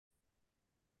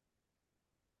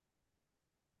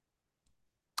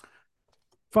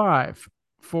Five,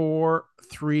 four,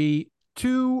 three,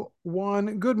 two,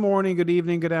 one. Good morning, good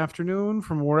evening, good afternoon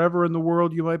from wherever in the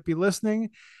world you might be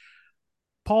listening.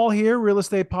 Paul here,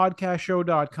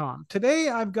 realestatePodcastShow.com. Today,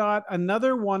 I've got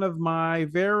another one of my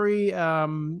very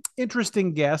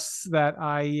interesting guests that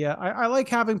I like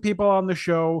having people on the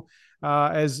show,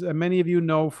 as many of you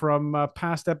know from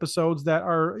past episodes, that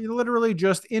are literally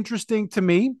just interesting to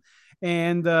me.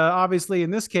 And obviously,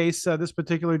 in this case, this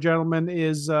particular gentleman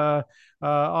is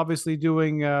obviously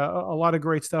doing a lot of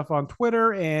great stuff on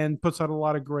Twitter and puts out a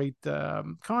lot of great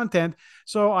content.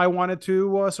 So I wanted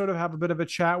to sort of have a bit of a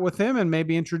chat with him and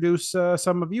maybe introduce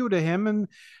some of you to him and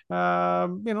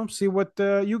see what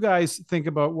you guys think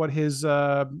about what his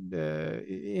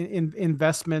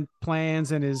investment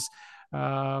plans and his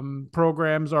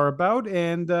programs are about,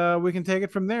 and we can take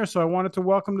it from there. So I wanted to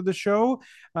welcome to the show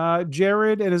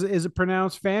Jared, and is it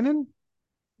pronounced Fannin?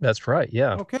 That's right.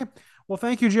 Yeah. Okay. Well,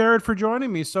 thank you, Jared, for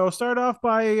joining me. So, start off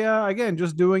by again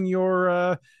just doing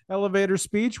your elevator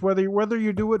speech. Whether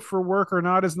you do it for work or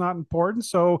not is not important.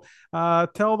 So,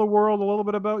 tell the world a little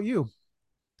bit about you.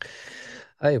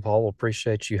 Hey, Paul,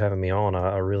 appreciate you having me on.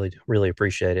 I really, really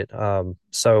appreciate it.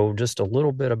 So just a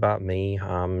little bit about me.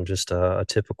 I'm just a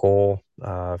typical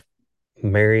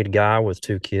married guy with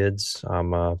two kids.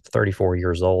 I'm 34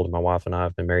 years old, and my wife and I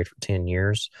have been married for 10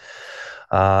 years.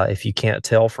 If you can't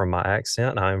tell from my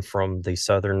accent, I'm from the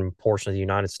southern portion of the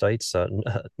United States,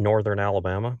 northern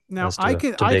Alabama, Now, as I to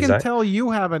can to I be can exact. tell you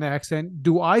have an accent.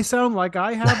 Do I sound like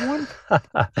I have one?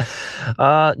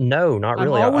 No, not I'm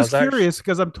really. I always was actually curious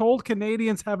because I'm told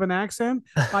Canadians have an accent.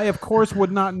 I, of course,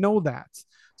 would not know that.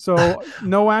 So,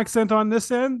 no accent on this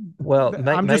end. Well,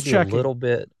 I'm just maybe a checking. little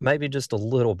bit, maybe just a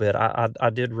little bit. I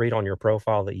did read on your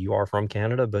profile that you are from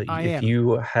Canada, but I if am.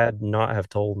 you had not have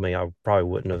told me, I probably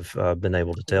wouldn't have been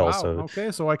able to tell. Wow. So,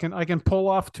 Okay. So I can pull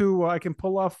off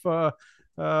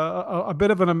a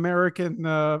bit of an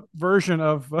American version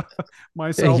of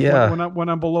myself yeah, when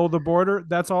I'm below the border.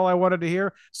 That's all I wanted to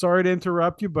hear. Sorry to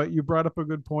interrupt you, but you brought up a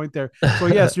good point there. So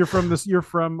yes, you're from this. You're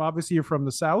from obviously you're from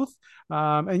the South,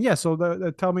 and yeah.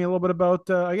 So tell me a little bit about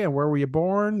again, where were you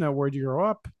born? Where did you grow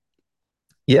up?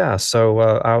 yeah. So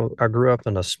I grew up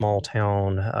in a small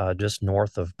town just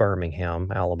north of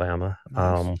Birmingham, Alabama,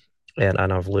 Nice. and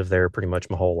I've lived there pretty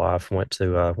much my whole life. Went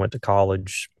to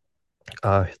college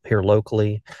here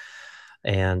locally,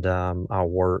 and I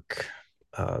work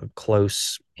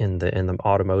close in the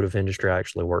automotive industry. I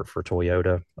actually work for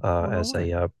Toyota Oh no as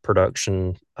way. a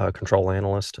production control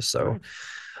analyst. So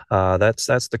Right.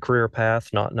 that's the career path,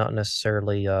 not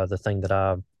necessarily the thing that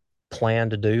I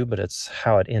planned to do, but it's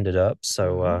how it ended up.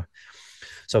 Mm-hmm.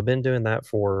 So I've been doing that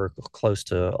for close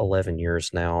to 11 years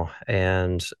now,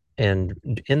 and in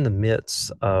the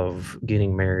midst of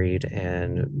getting married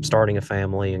and starting a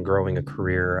family and growing a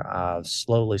career, I've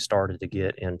slowly started to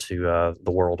get into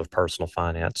the world of personal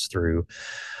finance through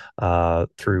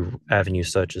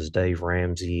avenues such as Dave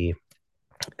Ramsey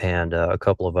and a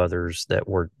couple of others that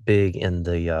were big in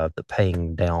the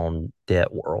paying down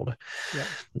debt world. Yeah.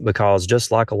 Because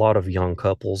just like a lot of young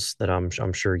couples that I'm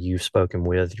sure you've spoken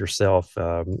with yourself,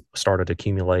 started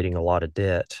accumulating a lot of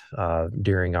debt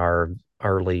during our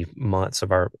early months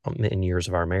of our and years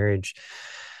of our marriage.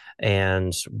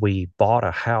 And we bought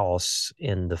a house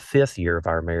in the fifth year of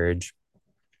our marriage,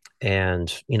 and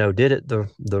did it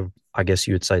the I guess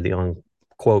you would say the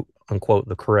unquote unquote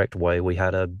the correct way. We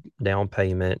had a down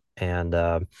payment, and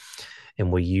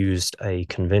we used a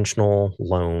conventional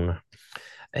loan,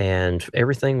 and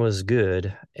everything was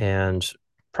good. And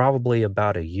probably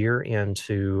about a year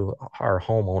into our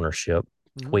home ownership,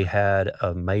 Mm-hmm. we had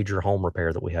a major home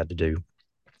repair that we had to do.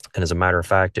 And as a matter of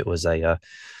fact, it was a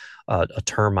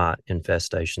termite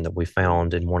infestation that we Oh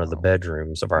found in one of the wow.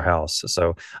 bedrooms of our Yeah. house.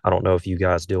 So I don't know if you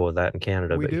guys deal with that in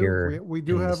Canada, We but do. here We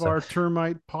do in the have South, our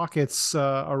termite pockets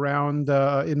around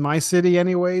in my city,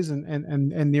 anyways,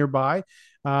 and nearby,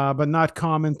 but not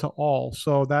common to all.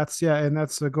 So that's yeah, and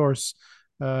that's of course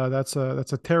that's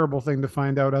a terrible thing to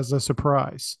find out as a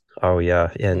surprise. oh yeah,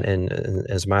 Yeah. and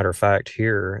as a matter of fact,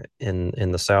 here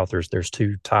in the South, there's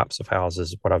two types of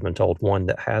houses. What I've been told, one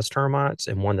that has termites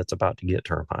and one that's about to get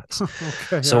termites.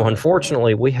 Okay. So Yeah.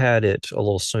 unfortunately, we had it a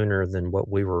little sooner than what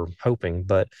we were hoping,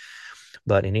 but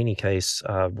in any case,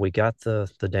 we got the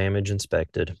damage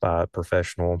inspected by a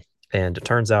professional, and it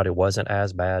turns out it wasn't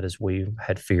as bad as we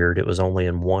had feared. It was only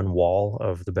in one wall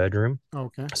of the bedroom,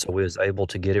 Okay. so we was able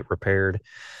to get it repaired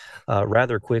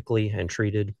rather quickly and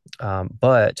treated.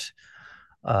 But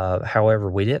however,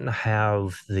 we didn't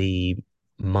have the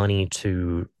money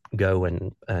to go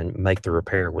and make the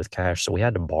repair with cash, so we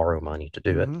had to borrow money to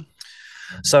do it.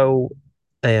 Mm-hmm. So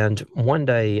And one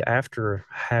day after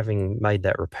having made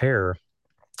that repair,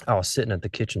 I was sitting at the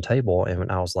kitchen table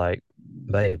and I was like,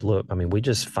 babe, look, I mean, we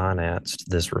just financed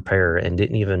this repair and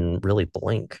didn't even really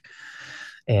blink.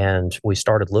 And we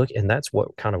started looking, and that's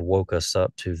what kind of woke us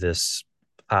up to this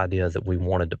idea that we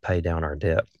wanted to pay down our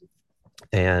debt.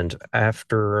 And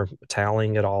after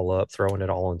tallying it all up, throwing it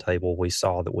all on the table, we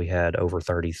saw that we had over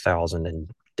 30,000 in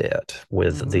debt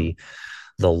with Mm-hmm.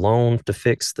 the loan to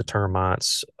fix the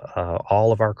termites,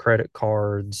 all of our credit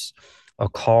cards, a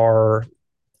car,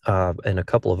 and a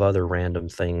couple of other random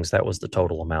things. That was the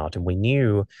total amount. And we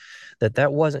knew that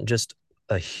that wasn't just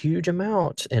a huge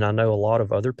amount. And I know a lot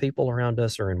of other people around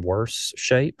us are in worse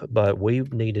shape, but we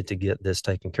needed to get this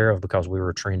taken care of because we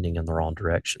were trending in the wrong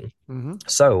direction. Mm-hmm.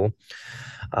 So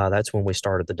that's when we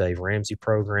started the Dave Ramsey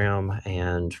program,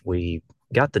 and we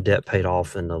got the debt paid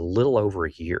off in a little over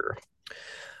a year.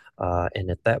 And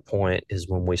at that point is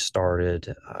when we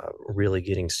started really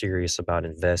getting serious about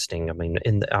investing. I mean,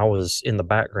 I was in the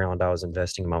background, I was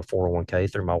investing in my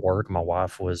 401k through my work. My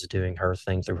wife was doing her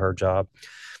thing through her job,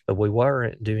 but we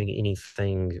weren't doing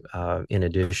anything in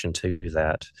addition to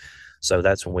that. So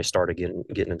that's when we started getting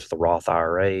into the Roth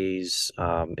IRAs,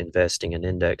 investing in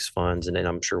index funds, and then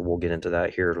I'm sure we'll get into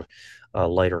that here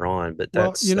later on. But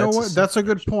Well, you know that's what? That's a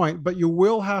essentially good point, but you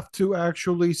will have to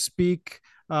actually speak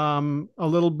a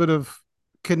little bit of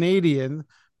Canadian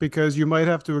because you might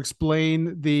have to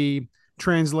explain the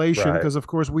translation right. because, of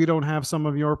course, we don't have some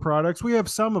of your products. We have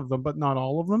some of them, but not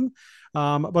all of them.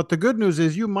 But the good news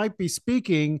is you might be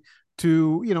speaking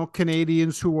to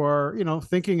Canadians who are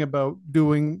thinking about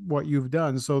doing what you've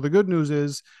done. So the good news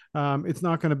is it's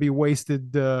not going to be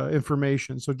wasted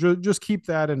information. So just keep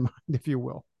that in mind, if you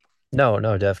will. No,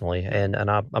 no, definitely. Yeah. And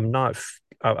I'm not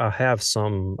I have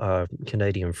some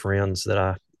Canadian friends that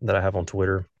I have on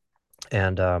Twitter.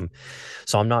 And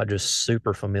so I'm not just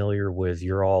super familiar with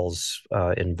your all's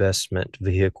investment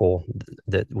vehicle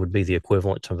that would be the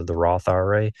equivalent to the Roth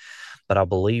IRA, but I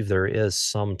believe there is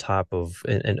some type of,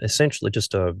 and essentially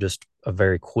just a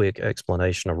very quick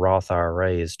explanation of Roth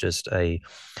IRA is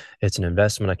it's an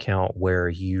investment account where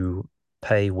you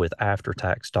pay with after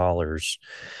tax dollars,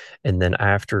 and then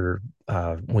after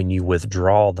when you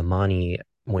withdraw the money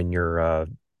when you're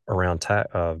around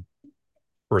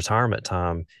retirement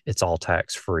time, it's all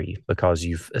tax free because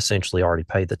you've essentially already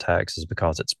paid the taxes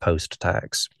because it's post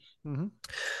tax. Mm-hmm.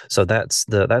 So that's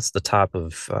the type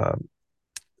of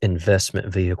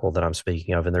investment vehicle that I'm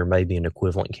speaking of, and there may be an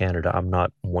equivalent in Canada. I'm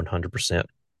not 100% Yeah, you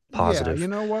positive.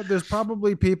 know what? There's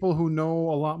probably people who know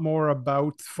a lot more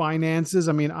about finances.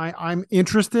 I mean, I'm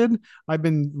interested. I've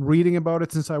been reading about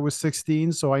it since I was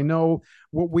 16, so I know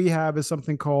what we have is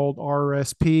something called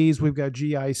RSPs. We've got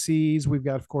GICs. We've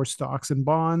got, of course, stocks and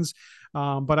bonds.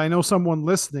 But I know someone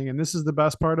listening, and this is the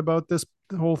best part about this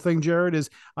whole thing, Jared, is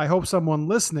I hope someone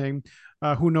listening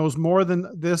who knows more than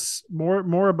this,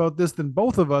 more about this than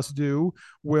both of us do,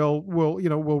 will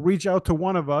reach out to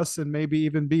one of us and maybe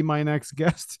even be my next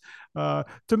guest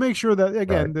to make sure that Right.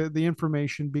 again the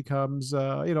information becomes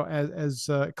as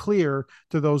clear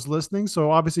to those listening.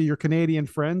 So obviously your Canadian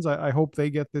friends, I hope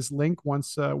they get this link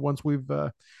once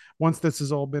this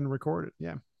has all been recorded.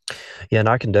 Yeah. Yeah, and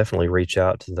I can definitely reach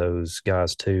out to those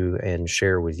guys too and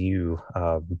share with you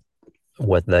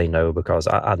what they know, because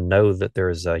I know that there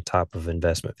is a type of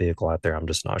investment vehicle out there. I'm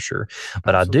just not sure,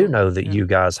 but I do Absolutely. know that Yeah. you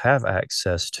guys have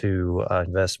access to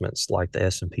investments like the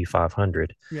S&P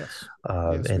 500, Yes.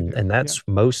 Yes, we do. and Yeah. that's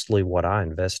mostly what I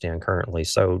invest in currently.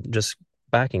 So just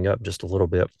backing up just a little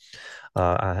bit,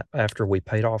 after we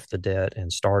paid off the debt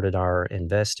and started our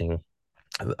investing.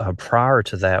 Prior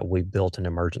to that, we built an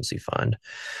emergency fund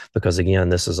because, again,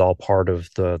 this is all part of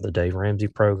the Dave Ramsey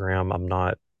program.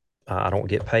 I don't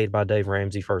get paid by Dave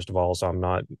Ramsey, first of all, so uh,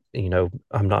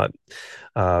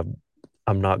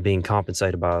 I'm not being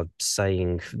compensated by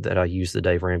saying that I use the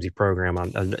Dave Ramsey program.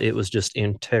 It was just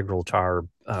integral to our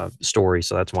story,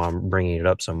 so that's why I'm bringing it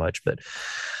up so much. But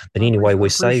I anyway, appreciate, I we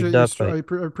appreciate saved you. up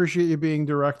a I appreciate you being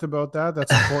direct about that.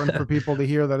 That's important for people to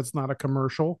hear that it's not a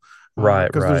commercial, right,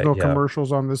 because there's no yeah,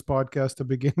 commercials on this podcast to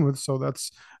begin with. So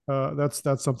that's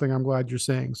something I'm glad you're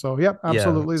saying. So yep, yeah.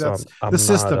 absolutely. So That's I'm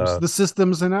not the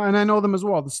systems, and I know them as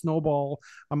well. The snowball,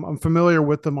 I'm familiar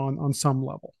with them on some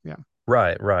level. Yeah.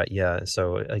 right, right, yeah.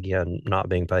 So again, not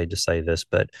being paid to say this,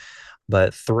 but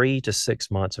 3 to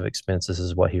 6 months of expenses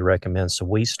is what he recommends. So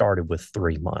we started with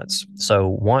 3 months. So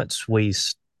once we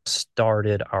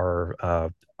started our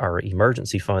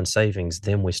emergency fund savings,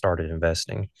 then we started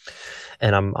investing.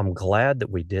 And I'm glad that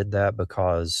we did that,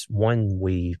 because when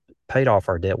we paid off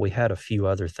our debt, we had a few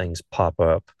other things pop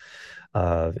up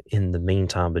in the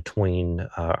meantime between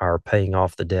our paying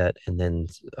off the debt and then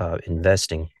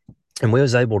investing. And we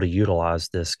was able to utilize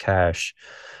this cash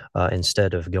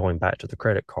instead of going back to the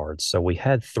credit cards. So we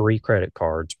had three credit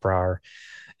cards prior,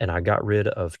 and I got rid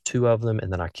of two of them,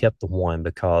 and then I kept the one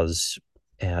because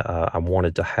I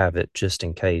wanted to have it just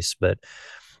in case. But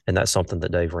and that's something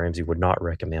that Dave Ramsey would not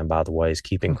recommend, by the way, is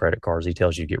keeping credit cards. He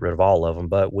tells you to get rid of all of them,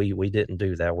 but we didn't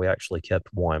do that. We actually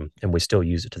kept one, and we still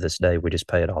use it to this day. We just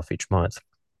pay it off each month.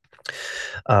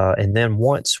 And then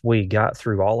once we got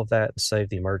through all of that and saved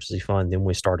the emergency fund, then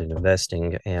we started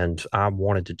investing. And I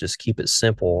wanted to just keep it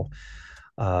simple,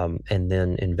 and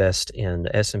then invest in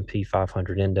the S&P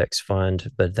 500 index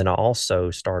fund. But then I also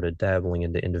started dabbling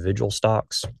into individual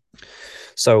stocks.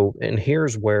 So, and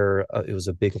here's where it was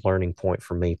a big learning point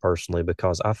for me personally,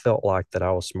 because I felt like that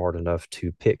I was smart enough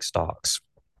to pick stocks.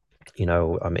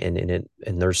 And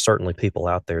there's certainly people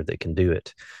out there that can do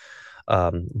it.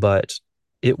 But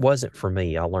it wasn't for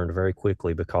me. I learned very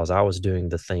quickly because I was doing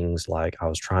the things like I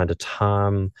was trying to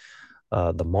time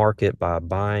the market by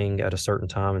buying at a certain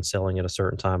time and selling at a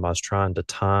certain time. I was trying to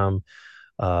time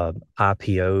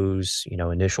IPOs,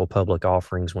 initial public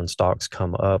offerings when stocks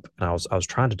come up. And I was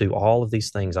trying to do all of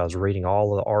these things. I was reading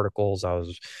all of the articles. I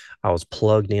was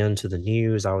plugged into the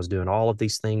news. I was doing all of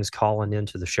these things, calling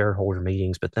into the shareholder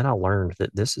meetings. But then I learned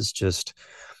that this is just,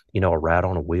 a rat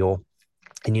on a wheel.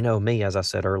 And me, as I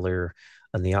said earlier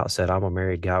in the outset, I'm a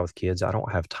married guy with kids. I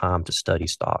don't have time to study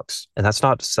stocks. And that's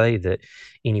not to say that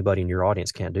anybody in your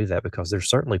audience can't do that, because there's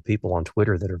certainly people on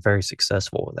Twitter that are very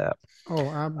successful with that.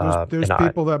 Oh, there's And I,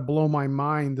 people that blow my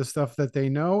mind, the stuff that they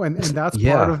know, and that's part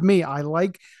yeah, of me. I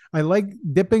like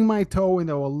dipping my toe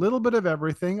into a little bit of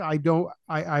everything.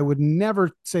 I would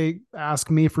never say ask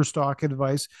me for stock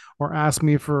advice or ask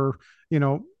me for,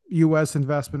 US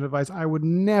investment advice. I would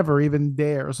never even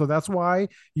dare. So that's why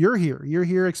you're here. You're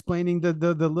here explaining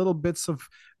the little bits of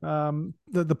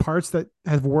the parts that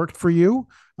have worked for you,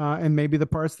 and maybe the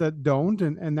parts that don't,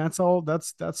 and that's all.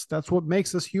 That's what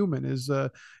makes us human. Is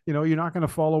you're not going to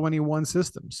follow any one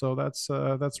system. So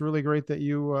that's really great that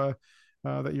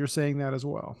you're saying that as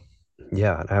well.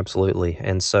 yeah, absolutely.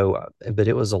 And so, but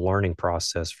it was a learning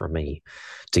process for me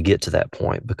to get to that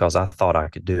point because I thought I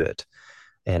could do it.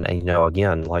 And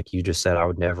again, like you just said, I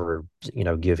would never,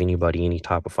 give anybody any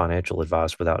type of financial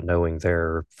advice without knowing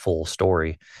their full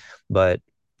story. But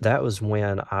that was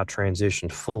when I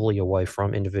transitioned fully away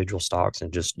from individual stocks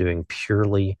and just doing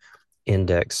purely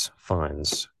index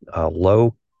funds,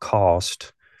 low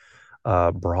cost,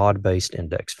 broad-based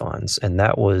index funds. And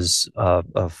that was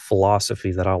a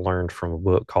philosophy that I learned from a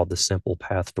book called The Simple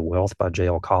Path to Wealth by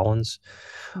J.L. Collins.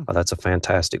 That's a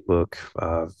fantastic book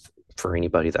for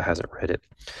anybody that hasn't read it.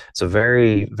 It's a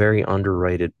very, very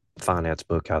underrated finance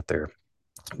book out there.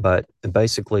 But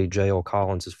basically, J.L.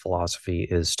 Collins' philosophy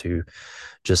is to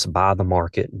just buy the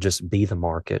market, just be the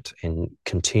market, and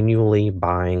continually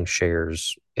buying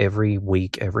shares every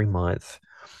week, every month,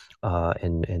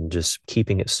 and just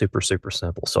keeping it super, super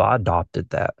simple. So I adopted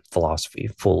that philosophy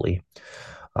fully.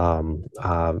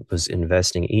 I was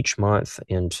investing each month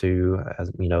into,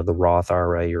 the Roth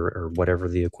IRA, or whatever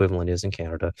the equivalent is in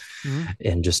Canada, Mhm.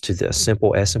 and just to the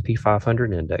simple S&P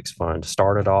 500 index fund.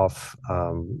 Started off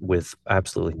with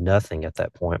absolutely nothing at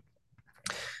that point.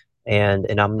 And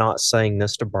I'm not saying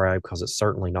this to brag because it's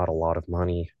certainly not a lot of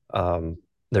money.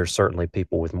 There's certainly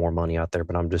people with more money out there,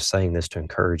 but I'm just saying this to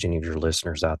encourage any of your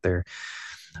listeners out there.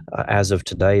 As of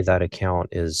today, that account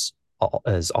is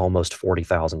almost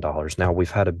 $40,000. Now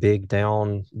we've had a big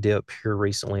down dip here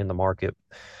recently in the market,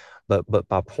 but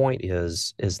my point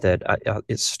is that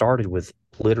it started with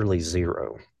literally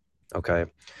zero, okay,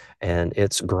 and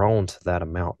it's grown to that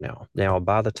amount now. Now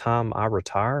by the time I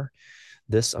retire,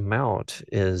 this amount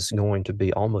is going to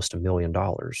be almost $1 million.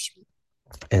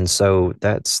 And so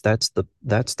that's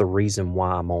the reason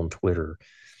why I'm on Twitter,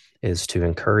 is to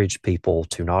encourage people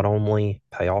to not only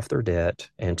pay off their debt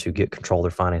and to get control of their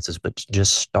finances, but to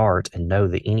just start and know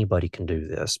that anybody can do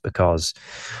this. Because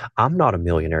I'm not a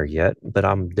millionaire yet, but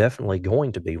I'm definitely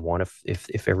going to be one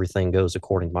if everything goes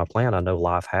according to my plan. I know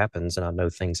life happens and I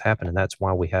know things happen, and that's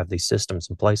why we have these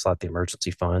systems in place like the emergency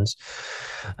funds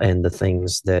and the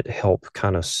things that help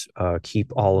kind of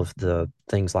keep all of the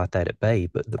things like that at bay.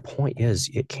 But the point is,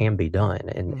 it can be done,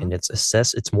 and Mhm. and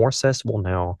it's more accessible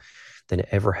now than it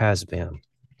ever has been.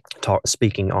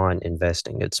 Speaking on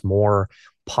investing, it's more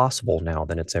possible now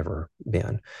than it's ever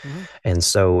been. Mhm. And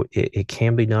so it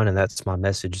can be done. And that's my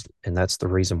message. And that's the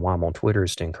reason why I'm on Twitter,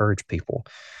 is to encourage people.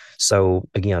 So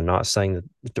again, not saying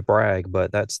that to brag,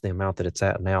 but that's the amount that it's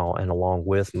at now. And along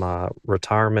with my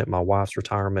retirement, my wife's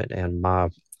retirement, and my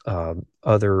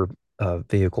other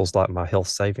vehicles like my health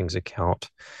savings account,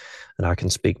 and I can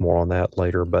speak more on that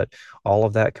later. But all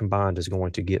of that combined is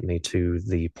going to get me to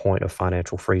the point of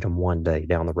financial freedom one day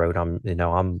down the road.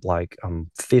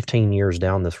 I'm 15 years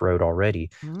down this road already.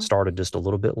 Mhm. Started just a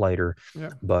little bit later,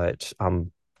 Yeah. but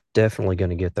I'm definitely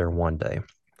going to get there one day.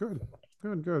 Good,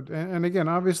 good, good. And again,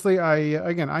 obviously,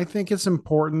 I think it's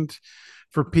important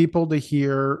for people to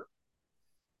hear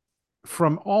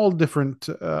from all different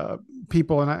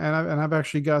people, and I've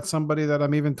actually got somebody that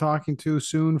I'm even talking to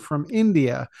soon from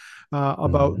India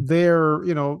about Mhm.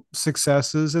 their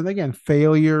successes and again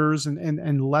failures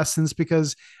and lessons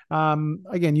because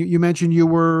again you mentioned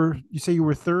you say you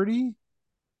were 30.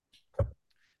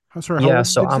 I'm sorry, how Yeah, old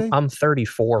so did you I'm say? I'm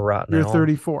 34 right You're now.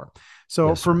 34. So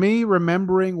Yes, for sir. me,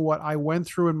 remembering what I went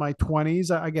through in my 20s,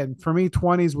 again, for me,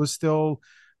 20s was still,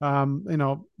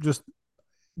 just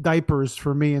diapers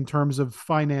for me in terms of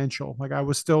financial. Like I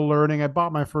was still learning. I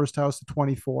bought my first house at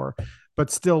 24, but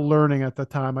still learning at the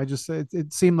time.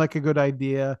 It seemed like a good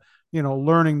idea,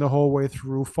 learning the whole way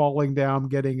through, falling down,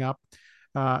 getting up.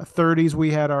 30s,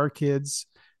 we had our kids.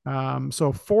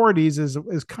 So 40s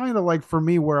is kind of like for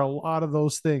me where a lot of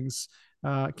those things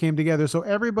came together. So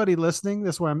everybody listening,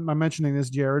 that's why I'm mentioning this,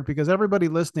 Jared, because everybody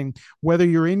listening, whether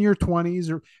you're in your 20s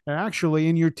or actually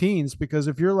in your teens, because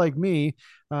if you're like me,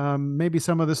 maybe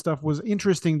some of this stuff was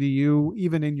interesting to you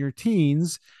even in your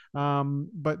teens,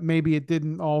 but maybe it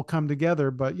didn't all come together.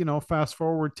 But fast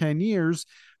forward 10 years,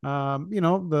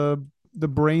 the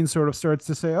brain sort of starts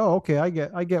to say, "Oh, okay, I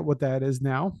get what that is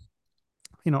now."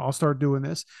 I'll start doing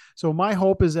this. So my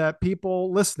hope is that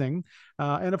people listening,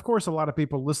 and of course, a lot of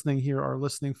people listening here are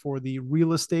listening for the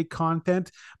real estate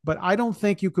content, but I don't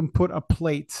think you can put a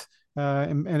plate.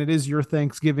 And it is your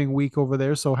Thanksgiving week over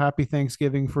there, so happy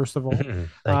Thanksgiving first of all.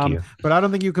 Thank you. But I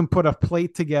don't think you can put a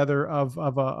plate together of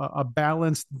a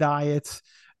balanced diet,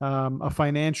 a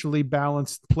financially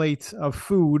balanced plate of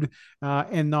food,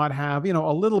 and not have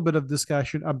a little bit of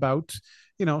discussion about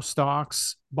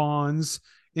stocks, bonds,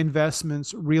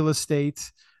 investments, real estate,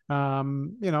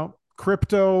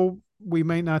 crypto. We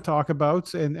may not talk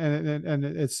about, and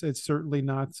it's certainly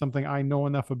not something I know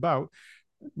enough about.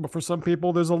 But for some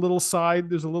people, there's a little side,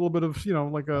 there's a little bit of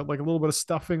like a little bit of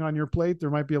stuffing on your plate. There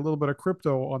might be a little bit of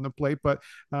crypto on the plate, but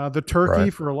the turkey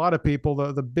Right. for a lot of people,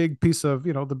 the big piece of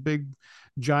the big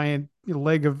giant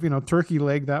leg of turkey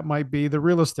leg, that might be the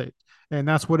real estate. And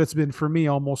that's what it's been for me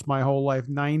almost my whole life.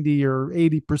 90 or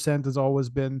 80% has always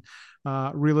been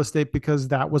real estate because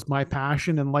that was my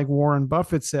passion. And like Warren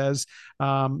Buffett says,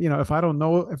 if I don't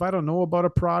know about a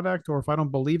product or if I don't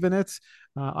believe in it,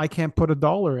 I can't put a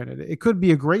dollar in it. It could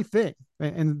be a great thing,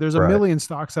 and there's a Right. million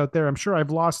stocks out there. I'm sure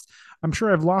I've lost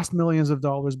millions of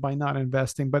dollars by not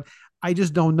investing, but I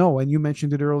just don't know. And you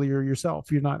mentioned it earlier yourself.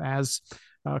 You're not as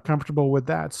comfortable with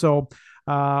that. So,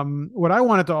 what I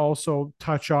wanted to also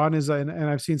touch on is, and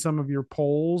I've seen some of your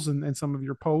polls and some of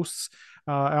your posts.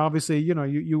 Obviously,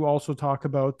 you also talk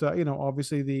about,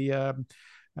 obviously the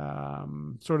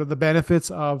sort of the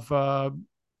benefits of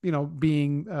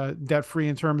being debt free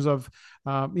in terms of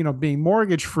being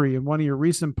mortgage free. And one of your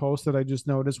recent posts that I just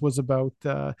noticed was about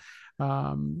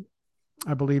um,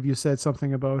 I believe you said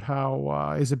something about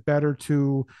how is it better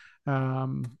to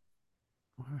um,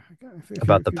 if you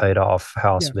About the paid off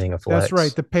house yeah, being a that's right.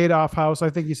 flex. The paid off house.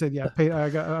 I think you said, yeah, paid.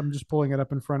 I'm just pulling it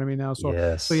up in front of me now. So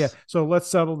yeah. Yes. So let's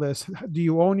settle this. Do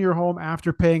you own your home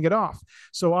after paying it off?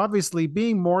 So obviously,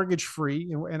 being mortgage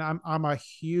free, and I'm a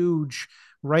huge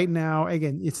right now.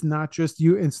 Again, it's not just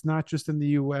you. It's not just in the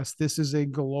U.S. This is a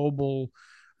global.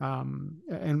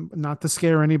 And not to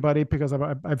scare anybody because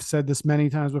I've said this many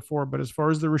times before, but as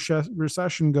far as the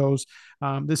recession goes,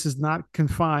 this is not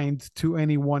confined to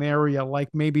any one area. Like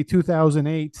maybe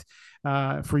 2008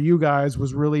 for you guys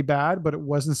was really bad, but it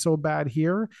wasn't so bad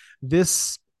here.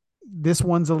 This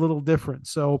one's a little different.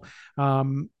 So,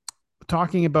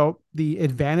 talking about the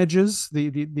advantages,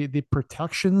 the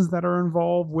protections that are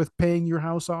involved with paying your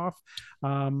house off,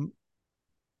 um,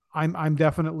 I'm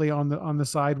definitely on the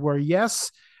side where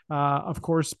yes, of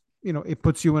course, it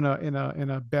puts you in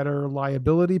a better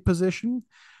liability position.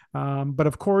 But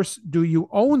of course, do you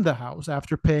own the house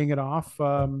after paying it off?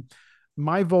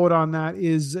 My vote on that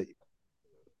is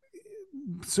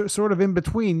sort of in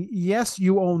between. Yes,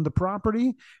 you own the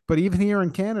property, but even here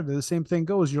in Canada, the same thing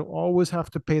goes. You'll always have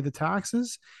to pay the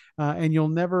taxes, and you'll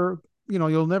never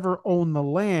own the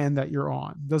land that you're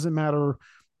on. Doesn't matter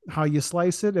how you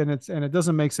slice it, and it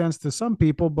doesn't make sense to some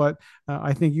people, but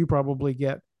I think you probably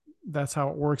get that's how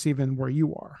it works even where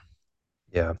you are.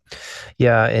 Yeah.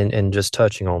 Yeah. And just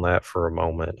touching on that for a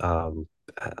moment,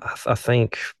 I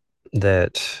think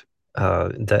that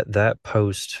that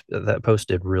post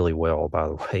did really well, by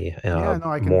the way. Yeah, no,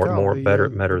 I can More tell more better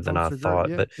the better than I posts are great. thought.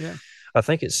 Yeah, But yeah. I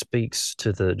think it speaks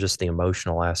to the just the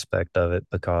emotional aspect of it,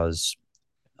 because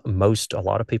a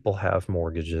lot of people have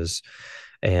mortgages,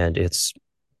 and it's,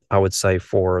 I would say,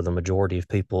 for the majority of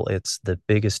people, it's the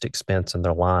biggest expense in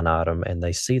their line item. And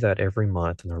they see that every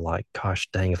month and they're like, gosh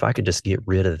dang, if I could just get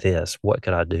rid of this, what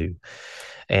could I do?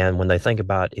 And when they think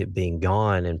about it being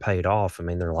gone and paid off, I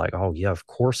mean, they're like, oh, yeah, of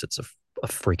course it's a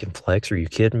freaking flex. Are you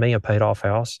kidding me? A paid off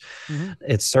house? Hmm.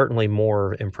 It's certainly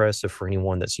more impressive for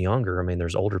anyone that's younger. I mean,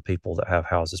 there's older people that have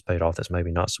houses paid off that's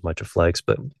maybe not so much a flex,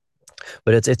 but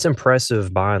it's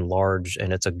impressive by and large,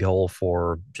 and it's a goal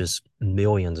for just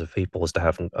millions of people is to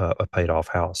have a paid off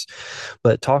house.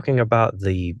 But talking about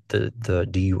the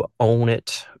do you own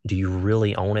it? Do you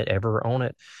really own it? Ever own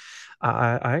it?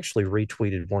 I actually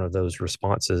retweeted one of those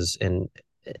responses, and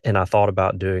I thought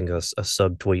about doing a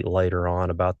subtweet later on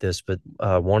about this, but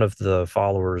one of the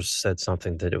followers said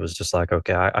something that it was just like,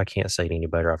 okay, I can't say it any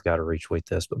better. I've got to retweet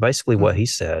this. But basically, what he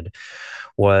said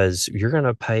was, you're going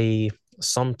to pay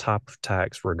some type of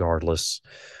tax regardless,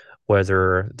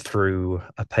 whether through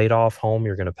a paid off home,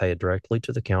 you're going to pay it directly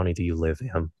to the county that you live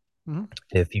in. Hmm.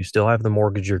 If you still have the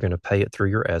mortgage, you're going to pay it through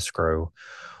your escrow.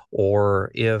 Or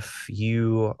if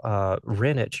you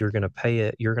rent it, you're going to pay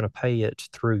it. You're going to pay it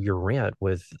through your rent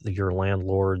with your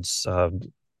landlord's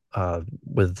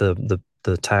with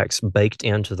the tax baked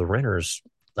into the renter's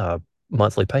uh,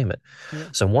 monthly payment. Yeah.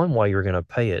 So one way you're going to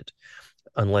pay it,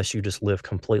 unless you just live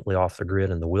completely off the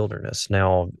grid in the wilderness.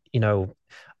 Now,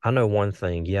 I know one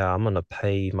thing. Yeah, I'm going to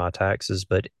pay my taxes,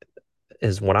 but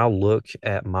is when I look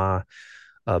at my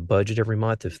budget every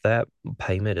month, if that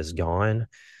payment is gone,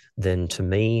 then to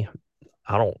me,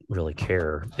 I don't really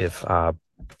care if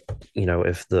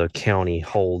the county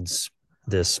holds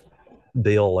this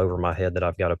bill over my head that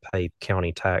I've got to pay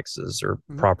county taxes or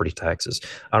Hmm. property taxes.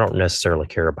 I don't necessarily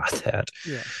care about that.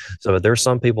 Yeah. So there's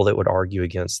some people that would argue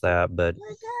against that, but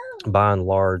by and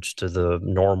large, to the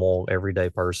normal everyday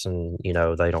person, they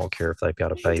don't care if they've got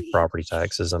to pay property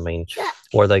taxes. I mean,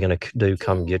 what are they going to do?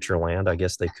 Come get your land? I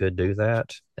guess they could do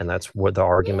that, and that's what the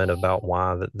argument about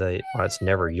why it's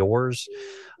never yours.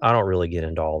 I don't really get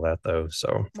into all that though.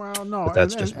 So, Well, no, but and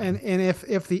that's and just and me. and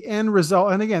if the end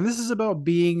result, and again, this is about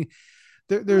being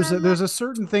there's a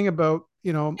certain thing about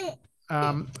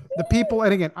the people,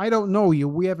 and again, I don't know you,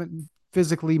 we haven't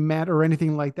physically met or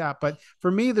anything like that, but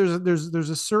for me, there's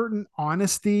a certain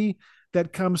honesty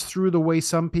that comes through the way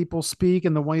some people speak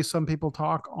and the way some people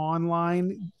talk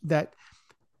online, that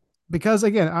because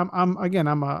again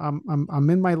I'm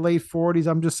in my late 40s.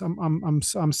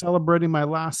 I'm celebrating my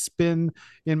last spin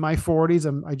in my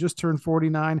 40s. I just turned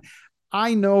 49.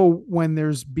 I know when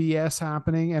there's BS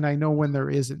happening and I know when there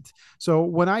isn't. So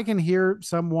when I can hear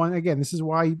someone, again, this is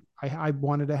why I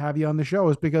wanted to have you on the show,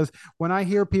 is because when I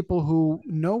hear people who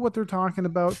know what they're talking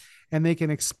about and they can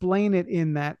explain it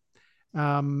in that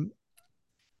um,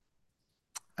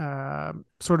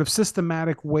 sort of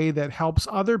systematic way that helps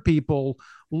other people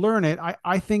learn it.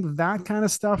 I think that kind of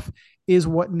stuff is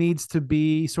what needs to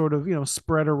be sort of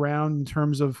spread around in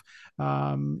terms of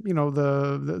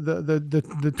the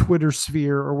Twitter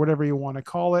sphere or whatever you want to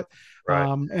call it, Right.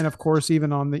 and of course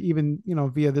even on the even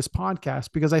via this podcast,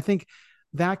 because I think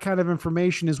that kind of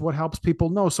information is what helps people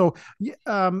know. So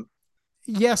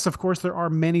yes, of course, there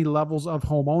are many levels of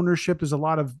home ownership. There's a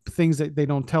lot of things that they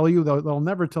don't tell you. They'll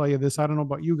never tell you this. I don't know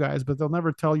about you guys, but they'll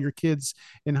never tell your kids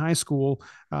in high school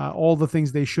all the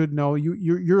things they should know.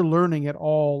 You're learning it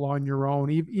all on your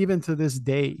own, even to this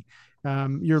day.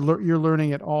 You're learning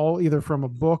it all either from a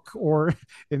book or,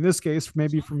 in this case,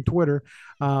 maybe from Twitter.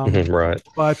 Right.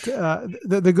 But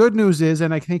the good news is,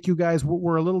 and I think you guys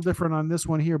were a little different on this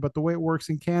one here, but the way it works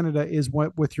in Canada is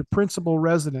with your principal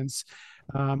residence,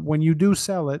 when you do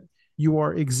sell it, you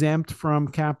are exempt from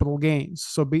capital gains.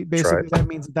 So That's right. basically, that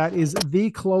means that is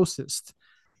the closest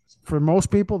for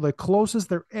most people, the closest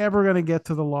they're ever going to get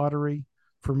to the lottery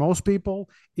for most people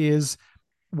is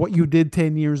what you did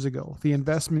 10 years ago, the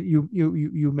investment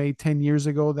you made 10 years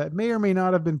ago that may or may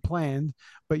not have been planned,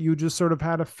 but you just sort of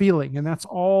had a feeling. And that's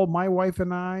all my wife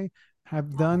and I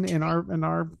have done in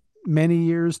our many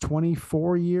years,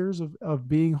 24 years of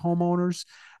being homeowners.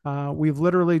 We've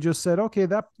literally just said, okay,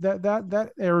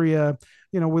 that area,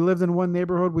 we lived in one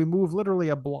neighborhood, we moved literally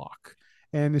a block.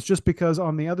 And it's just because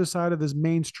on the other side of this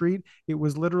main street, it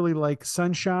was literally like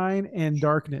sunshine and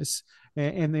darkness.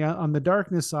 And on the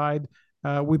darkness side,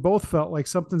 we both felt like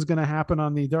something's going to happen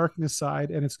on the darkness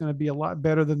side, and it's going to be a lot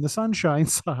better than the sunshine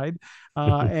side.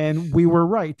 And we were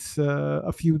right.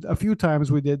 A few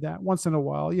times we did that. Once in a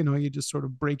while, you just sort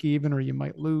of break even, or you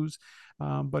might lose.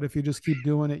 But if you just keep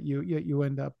doing it, you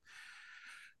end up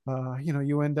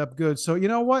you end up good. So you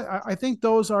know what? I think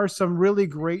those are some really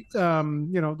great,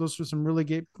 those are some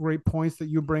really great points that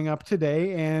you bring up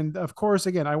today. And of course,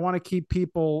 again, I want to keep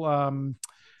people,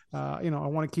 I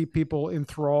want to keep people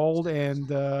enthralled and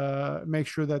make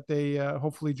sure that they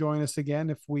hopefully join us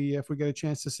again if we get a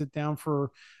chance to sit down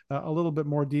for a little bit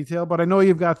more detail. But I know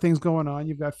you've got things going on.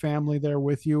 You've got family there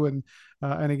with you, and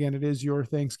again, it is your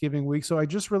Thanksgiving week. So I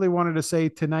just really wanted to say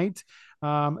tonight,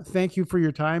 thank you for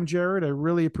your time, Jared. I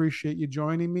really appreciate you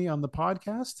joining me on the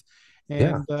podcast.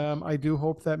 Yeah. And I do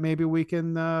hope that maybe we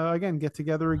can again get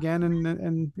together again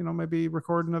and maybe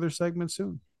record another segment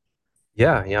soon.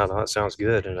 Yeah, yeah, no, that sounds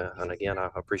good. And again, I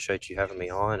appreciate you having me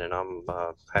on, and I'm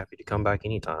happy to come back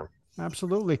anytime.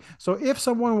 Absolutely. So, if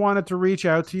someone wanted to reach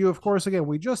out to you, of course, again,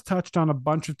 we just touched on a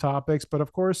bunch of topics, but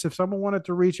of course, if someone wanted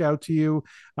to reach out to you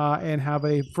and have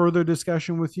a further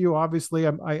discussion with you, obviously,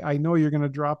 I know you're going to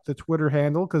drop the Twitter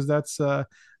handle because that's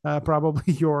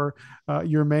probably your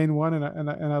main one,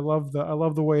 and I love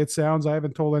the way it sounds. I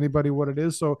haven't told anybody what it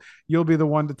is, so you'll be the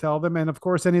one to tell them. And of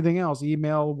course, anything else,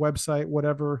 email, website,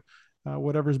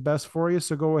 whatever's best for you.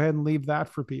 So go ahead and leave that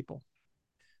for people.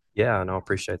 Yeah, and I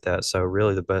appreciate that. So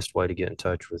really the best way to get in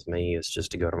touch with me is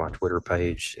just to go to my Twitter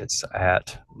page. It's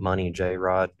at Money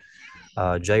JRod.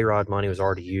 JRod Money was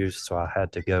already used, so I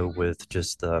had to go with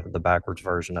just the backwards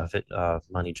version of it,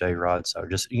 Money JRod. So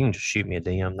just you can just shoot me a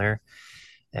DM there,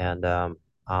 and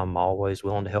I'm always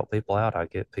willing to help people out. I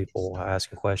get people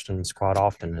asking questions quite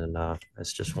often, and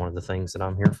it's just one of the things that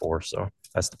I'm here for. So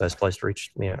that's the best place to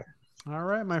reach me at. All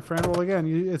right, my friend. Well, again,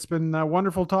 it's been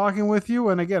wonderful talking with you.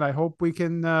 And again, I hope we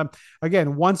can,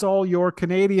 again, once all your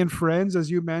Canadian friends, as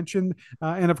you mentioned,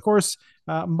 and of course,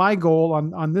 my goal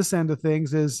on this end of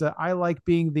things is I like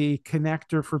being the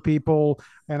connector for people,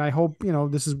 and I hope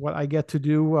this is what I get to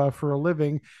do for a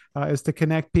living, is to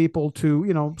connect people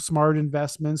to smart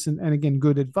investments and again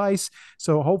good advice.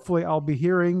 So hopefully, I'll be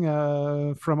hearing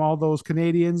from all those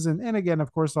Canadians and again,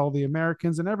 of course, all the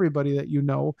Americans and everybody that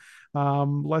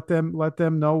let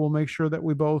them know. We'll make sure that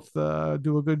we both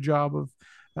do a good job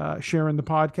of sharing the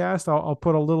podcast. I'll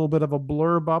put a little bit of a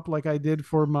blurb up like I did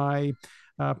for my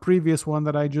previous one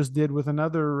that I just did with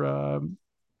another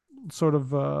sort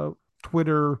of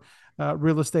Twitter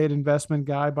real estate investment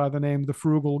guy by the name the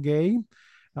Frugal Gay.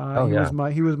 Oh yeah,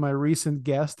 He was my recent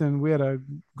guest, and we had a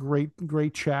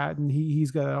great chat. And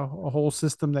he's got a whole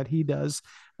system that he does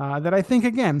that I think,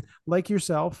 again, like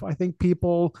yourself, I think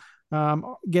people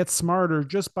get smarter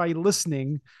just by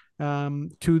listening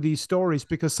to these stories,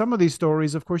 because some of these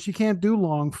stories, of course, you can't do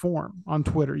long form on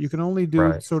Twitter. You can only do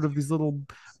right. sort of these little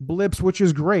blips, which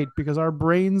is great because our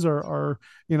brains are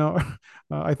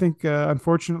I think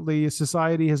unfortunately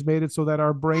society has made it so that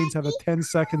our brains have a 10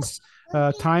 seconds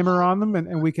timer on them,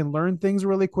 and we can learn things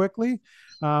really quickly.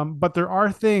 But there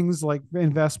are things like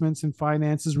investments and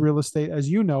finances, real estate, as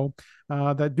you know,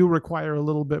 that do require a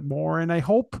little bit more. And I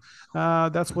hope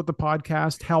that's what the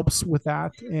podcast helps with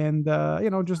that, and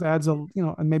just adds and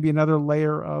maybe another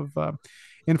layer of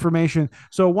information.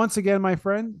 So once again, my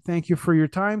friend, thank you for your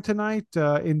time tonight.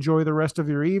 Enjoy the rest of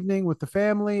your evening with the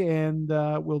family, and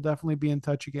we'll definitely be in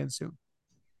touch again soon.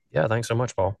 Yeah, thanks so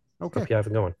much, Paul. Okay, Hope you have a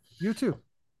good one. you too.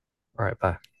 All right,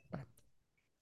 bye.